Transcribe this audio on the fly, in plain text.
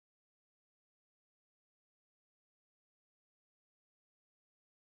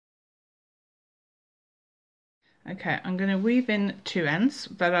Okay, I'm going to weave in 2 ends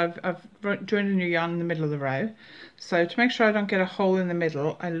that I've joined a new yarn in the middle of the row. So to make sure I don't get a hole in the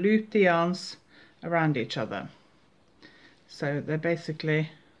middle, I loop the yarns around each other. So they're basically,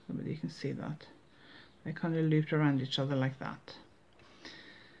 you can see that, they're kind of looped around each other like that.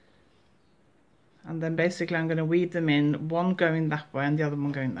 And then basically I'm going to weave them in, one going that way and the other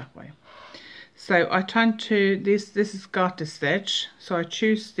one going that way. So I turn to this is garter stitch, so I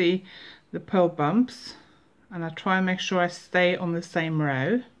choose the purl bumps and I try and make sure I stay on the same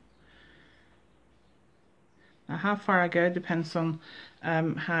row. Now how far I go depends on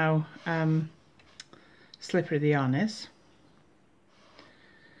how slippery the yarn is.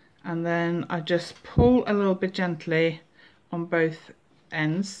 And then I just pull a little bit gently on both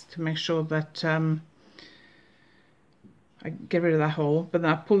ends to make sure that I get rid of that hole, but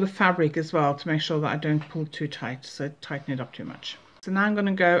then I pull the fabric as well to make sure that I don't pull too tight, so tighten it up too much. So now I'm going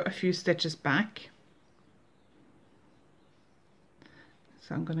to go a few stitches back.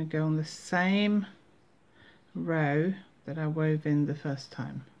 So I'm going to go on the same row that I wove in the first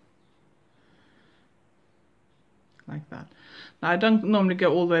time. Like that. Now I don't normally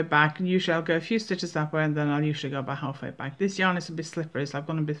go all the way back, and usually I'll go a few stitches that way and then I'll usually go about halfway back. This yarn is a bit slippery, so I've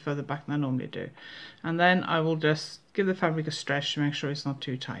gone a bit further back than I normally do. And then I will just give the fabric a stretch to make sure it's not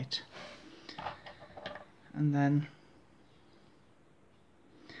too tight. And then,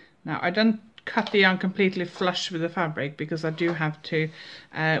 now I don't cut the yarn completely flush with the fabric because I do have to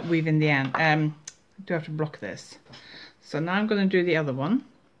weave in the end. I do have to block this. So now I'm going to do the other one.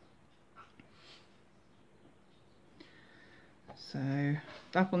 So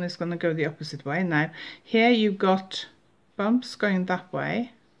that one is going to go the opposite way. Now here you've got bumps going that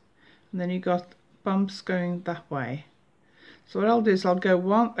way, and then you've got bumps going that way. So what I'll do is I'll go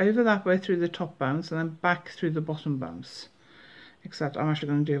one over that way through the top bumps and then back through the bottom bumps, except I'm actually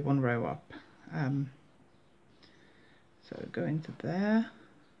going to do one row up. So go into there,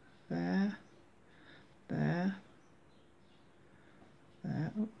 there, there,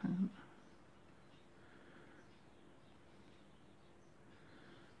 there. Oh, hang on.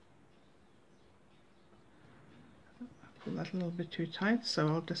 Pull that a little bit too tight, so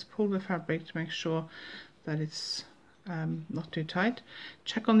I'll just pull the fabric to make sure that it's not too tight.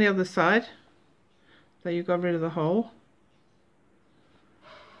 Check on the other side that you got rid of the hole,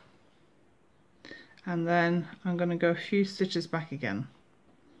 and then I'm going to go a few stitches back again.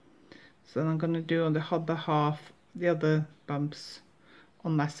 So then I'm going to do on the other bumps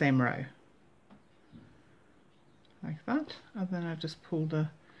on that same row, like that, and then I just pull the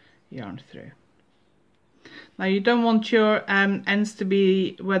yarn through. Now you don't want your ends to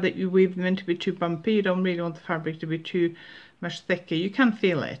be, whether you weave them in, to be too bumpy. You don't really want the fabric to be too much thicker. You can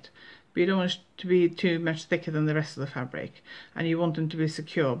feel it, but you don't want it to be too much thicker than the rest of the fabric, and you want them to be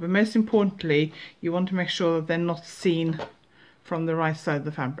secure. But most importantly, you want to make sure that they're not seen from the right side of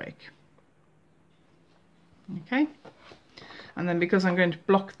the fabric. Okay, and then because I'm going to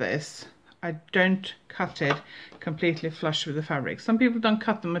block this, I don't cut it completely flush with the fabric. Some people don't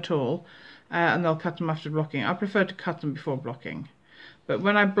cut them at all, and they'll cut them after blocking. I prefer to cut them before blocking, but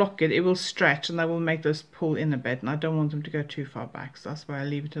when I block it, it will stretch and that will make those pull in a bit, and I don't want them to go too far back, so that's why I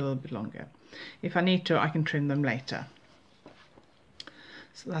leave it a little bit longer. If I need to, I can trim them later.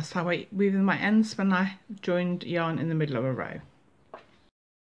 So that's how I weave in my ends when I joined yarn in the middle of a row.